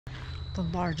the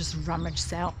largest rummage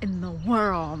sale in the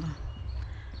world.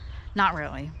 Not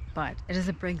really, but it is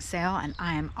a big sale, and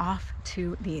I am off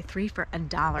to the 3 for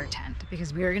 $1 tent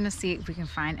because we are going to see if we can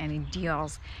find any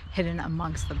deals hidden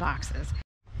amongst the boxes.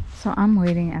 So I'm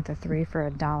waiting at the 3 for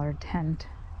 $1 tent.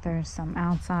 There's some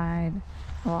outside,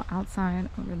 well, outside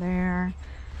over there,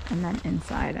 and then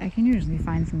inside. I can usually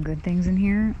find some good things in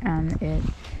here, and it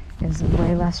is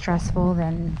way less stressful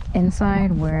than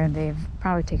inside where they've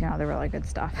probably taken all the really good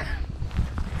stuff.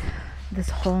 This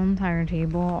whole entire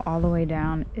table all the way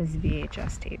down is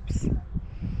VHS tapes.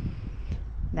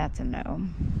 That's a no.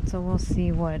 So we'll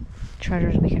see what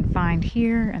treasures we can find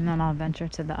here, and then I'll venture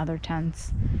to the other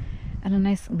tents at a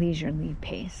nice leisurely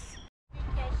pace.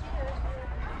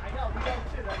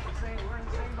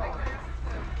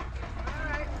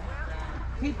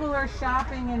 People are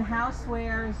shopping in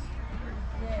housewares.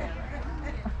 Yeah.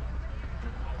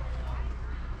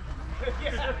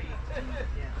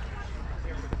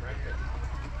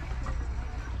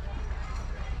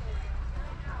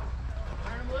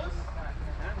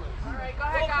 All right, go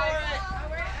ahead, guys.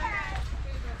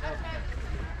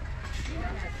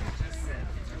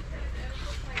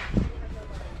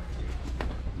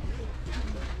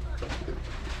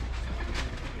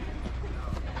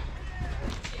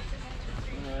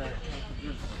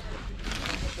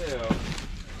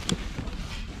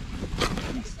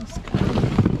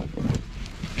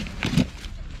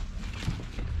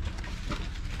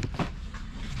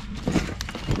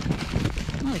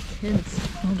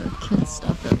 Older kids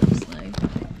stuff, it looks like.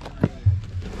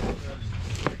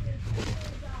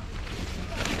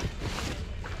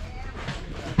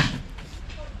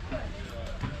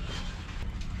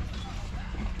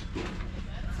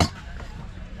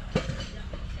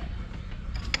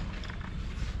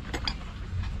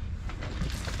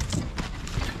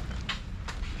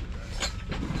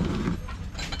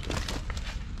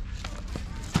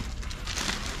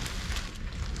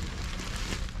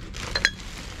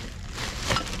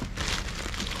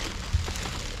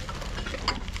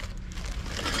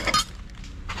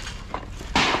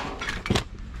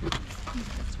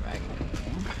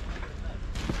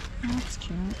 That's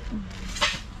cute.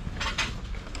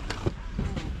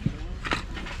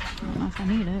 I don't know if I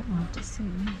need it. We'll have to see.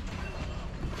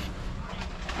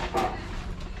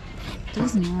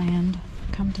 Disneyland,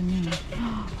 come to me.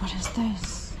 What is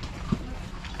this?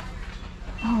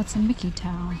 Oh, it's a Mickey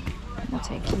towel. We'll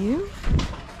take you.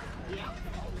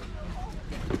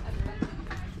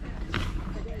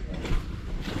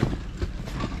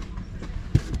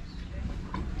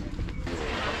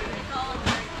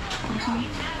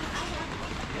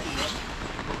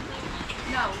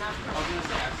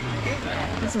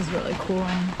 This is really cool.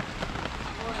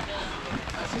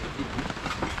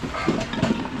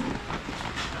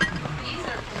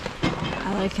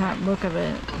 I like that look of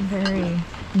it. Very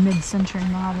mid-century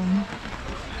modern.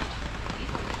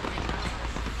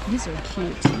 These are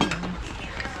cute too.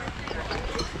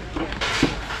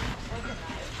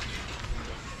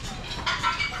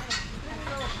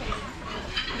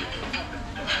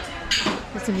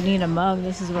 Guess if you need a mug,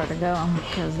 this is where to go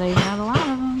because they have a lot of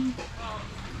them.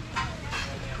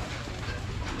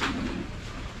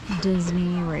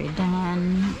 Disney, Ray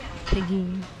Dunn,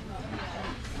 Piggy.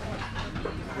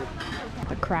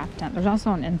 The craft tent. There's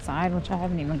also an inside, which I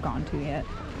haven't even gone to yet.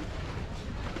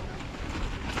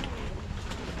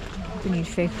 We need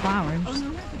fake flowers.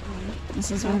 This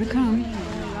is where to come.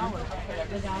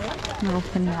 Little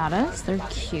pinatas. They're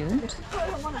cute.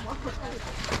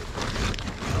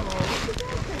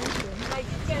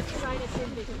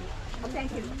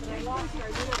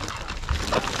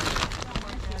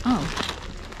 Oh.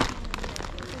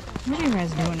 What are you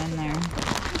guys doing in there?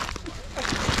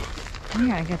 We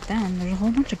gotta get them. There's a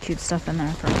whole bunch of cute stuff in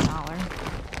there for $1.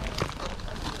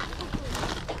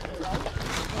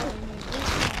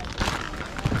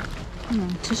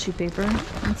 Tissue paper.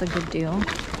 That's a good deal.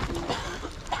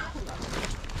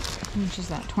 How much is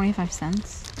that? 25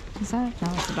 cents? Is that?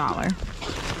 No, it's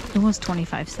 $1. It was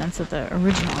 25 cents at the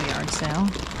original yard sale.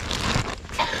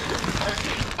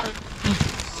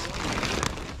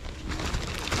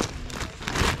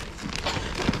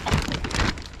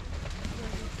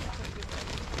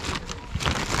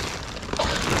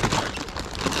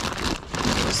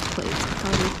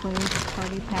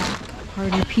 Party pack,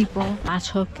 party people, latch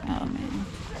hook. Oh man.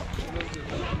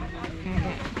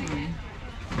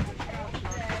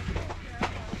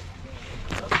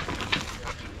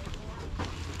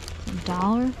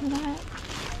 $1 for that?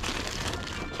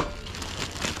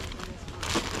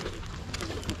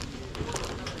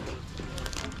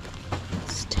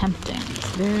 It's tempting.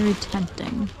 It's very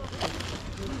tempting.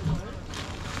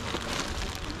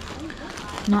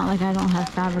 Not like I don't have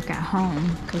fabric at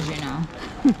home, because you know,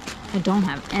 I don't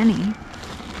have any.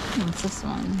 What's this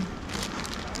one?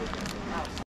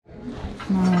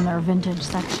 No, in their vintage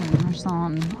section, they're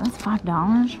selling, that's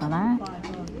 $5 for that?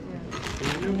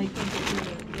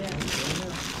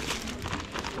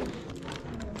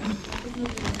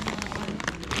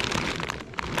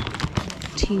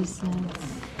 Tea sets.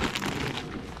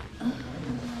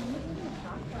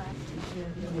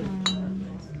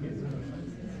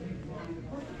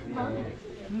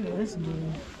 Look at this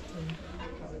dude.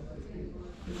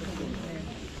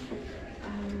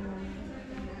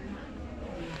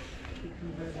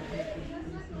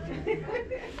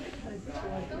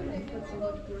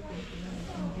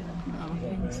 Oh,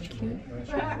 he's cute.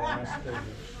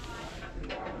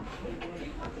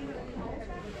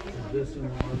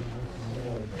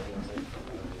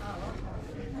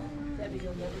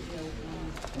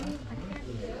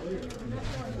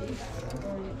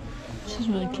 She's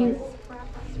really cute.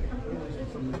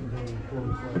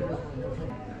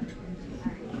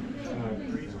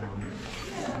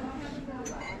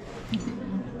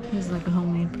 This is like a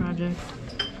homemade project.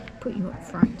 Put you up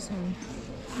front, so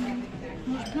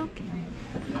who's milking?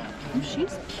 Oh,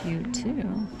 she's cute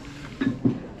too.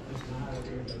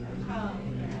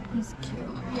 He's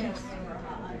cute.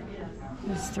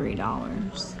 It's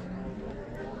 $3.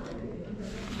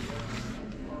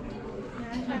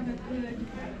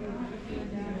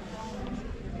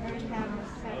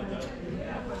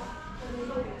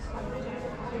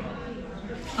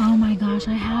 Oh my gosh,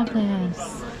 I have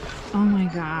this. Oh my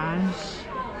gosh.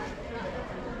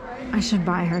 I should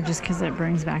buy her just because it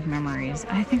brings back memories.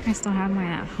 I think I still have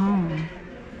mine at home.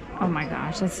 Oh my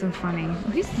gosh, that's so funny.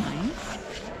 Oh, he's nice.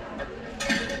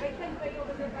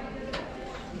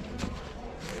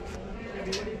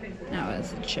 That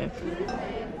was a chip.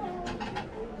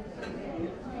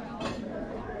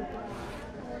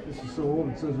 This is so old,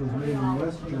 it says it was made in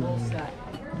West Germany.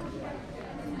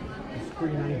 It's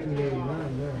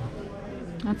pre-1989 there.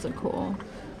 That's a cool.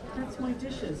 That's my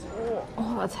dishes.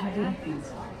 Oh, that's heavy.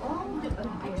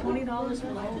 $20 for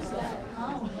the whole set.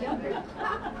 Oh,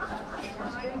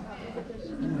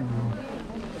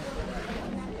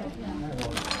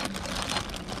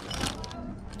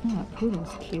 that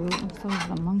poodle's cute. And so is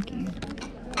the monkey.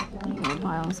 I'm gonna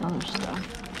buy all this other stuff.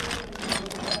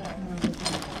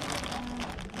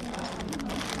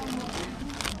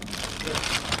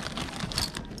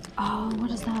 Oh,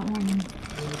 what is that one?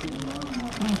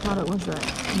 I thought it was an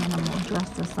animal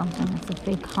dressed as something. It's a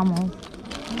fake Hummel.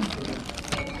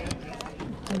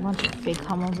 A bunch of fake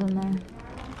Hummels in there.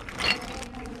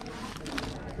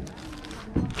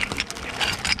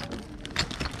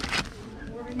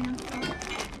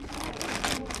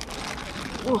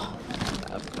 Oh,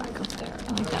 back up there.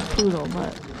 I like that poodle,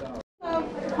 but.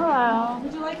 Hello.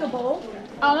 Would you like a bowl?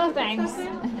 Oh, no thanks.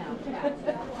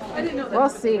 I didn't know that. We'll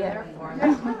see it.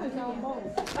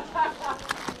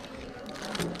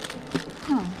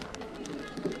 Huh.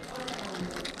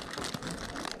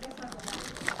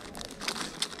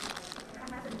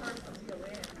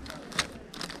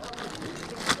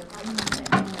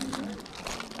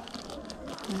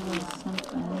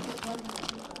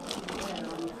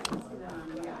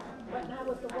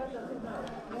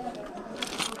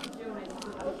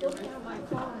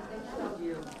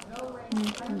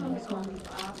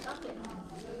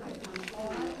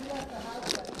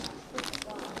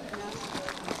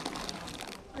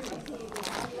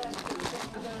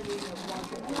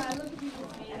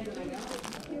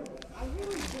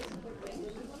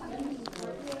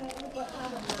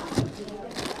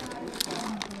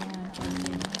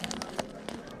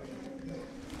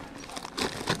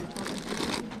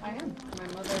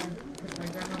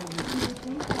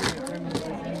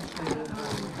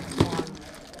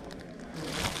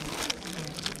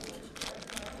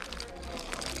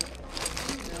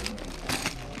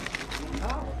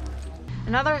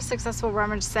 Another successful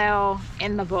rummage sale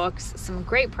in the books, some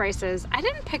great prices. I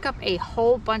didn't pick up a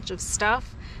whole bunch of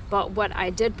stuff, but what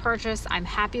I did purchase I'm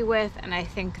happy with, and I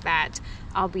think that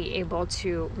I'll be able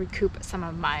to recoup some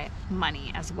of my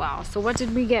money as well. So what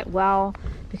did we get? Well,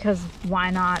 because why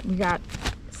not, we got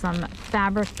some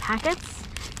fabric packets.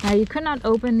 Now you could not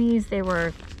open these, they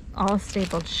were all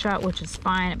stapled shut, which is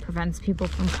fine. It prevents people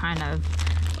from kind of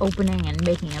opening and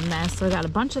making a mess. So I got a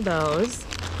bunch of those.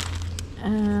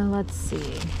 Let's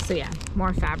see. So yeah,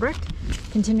 more fabric.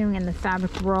 Continuing in the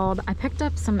fabric world, I picked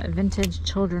up some vintage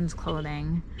children's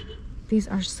clothing. These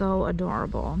are so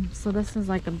adorable. So this is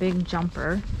like a big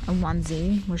jumper, a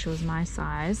onesie, which was my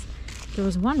size. There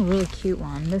was one really cute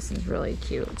one. This is really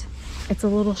cute. It's a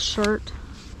little shirt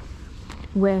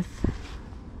with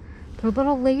the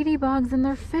little ladybugs and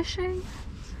they're fishing.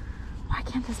 why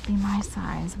can't this be my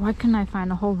size? Why couldn't I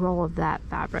find a whole roll of that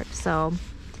fabric? So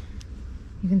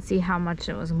you can see how much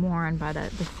it was worn by the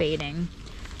fading.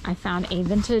 I found a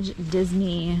vintage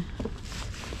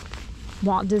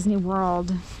Walt Disney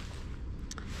World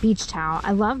beach towel.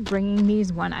 I love bringing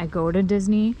these when I go to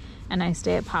Disney and I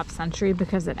stay at Pop Century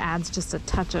because it adds just a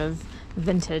touch of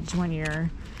vintage when you're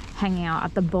hanging out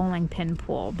at the bowling pin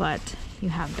pool. But you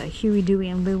have the Huey, Dewey,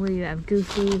 and Louie, you have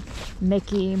Goofy,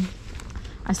 Mickey.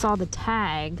 I saw the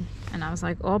tag and I was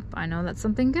like, oh, I know that's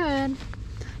something good.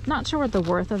 Not sure what the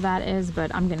worth of that is,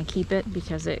 but I'm gonna keep it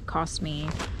because it cost me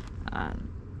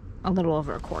a little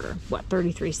over a quarter. What,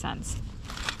 33 cents.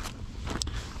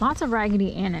 Lots of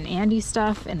Raggedy Ann and Andy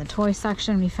stuff in the toy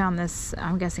section. We found this,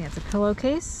 I'm guessing it's a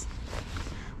pillowcase.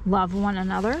 Love One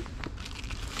Another.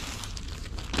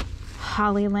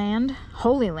 Holy Land,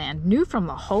 new from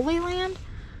the Holy Land?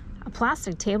 A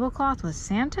plastic tablecloth with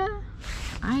Santa?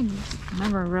 I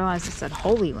never realized it said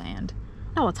Holy Land.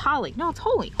 No, it's Holly. No, it's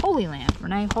Holy. Holy Land.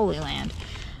 Renee, Holy Land.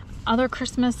 Other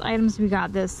Christmas items, we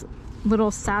got this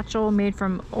little satchel made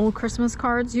from old Christmas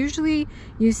cards. Usually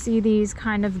you see these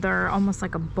kind of, they're almost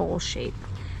like a bowl shape.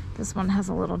 This one has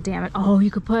a little damage. Oh,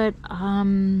 you could put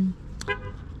bottle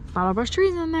brush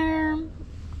trees in there.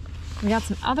 We got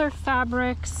some other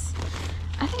fabrics.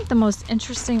 I think the most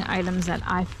interesting items that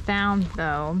I found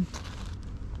though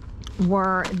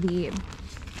were the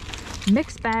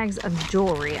mixed bags of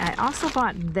jewelry. I also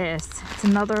bought this. It's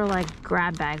another like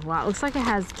grab bag. Wow, it looks like it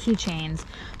has keychains.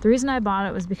 The reason I bought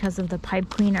it was because of the pipe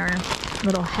cleaner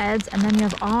little heads, and then you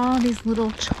have all these little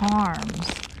charms.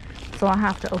 So I'll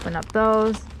have to open up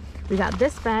those. We got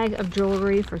this bag of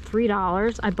jewelry for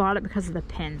 $3. I bought it because of the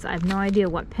pins. I have no idea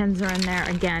what pins are in there.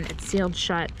 Again, it's sealed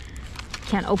shut.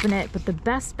 Can't open it, but the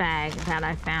best bag that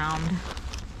I found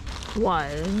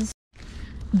was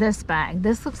this bag.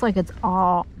 This looks like it's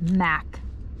all MAC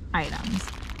items,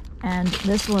 and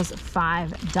this was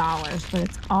 $5, but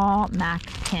it's all MAC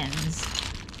pins,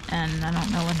 and I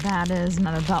don't know what that is.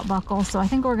 Another belt buckle. So I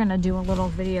think we're gonna do a little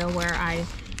video where I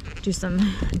do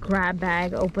some grab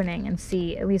bag opening and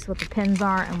see at least what the pins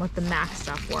are and what the MAC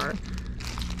stuff were.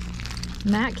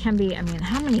 MAC can be, I mean,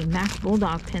 how many MAC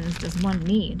Bulldog pins does one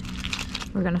need?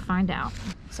 We're gonna find out.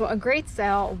 So a great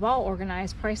sale, well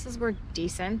organized, prices were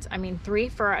decent. I mean, 3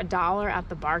 for $1 at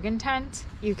the bargain tent,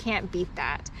 you can't beat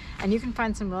that. And you can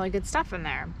find some really good stuff in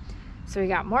there. So we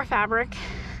got more fabric,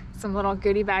 some little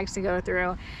goodie bags to go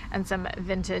through, and some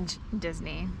vintage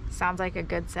Disney. Sounds like a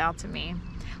good sale to me.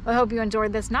 Well, I hope you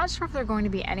enjoyed this. Not sure if there are going to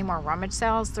be any more rummage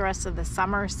sales the rest of the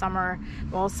summer.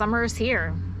 Well, summer is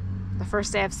here. The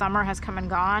first day of summer has come and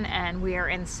gone, and we are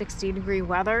in 60-degree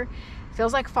weather.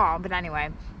 Feels like fall, but anyway,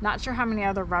 not sure how many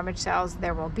other rummage sales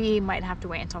there will be. Might have to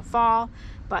wait until fall,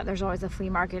 but there's always a flea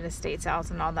market, estate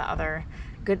sales, and all the other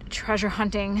good treasure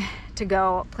hunting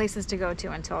places to go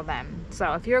to until then.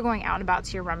 So if you're going out and about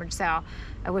to your rummage sale,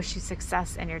 I wish you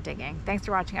success in your digging. Thanks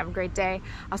for watching. Have a great day.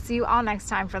 I'll see you all next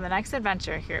time for the next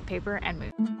adventure here at Paper and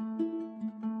Moon.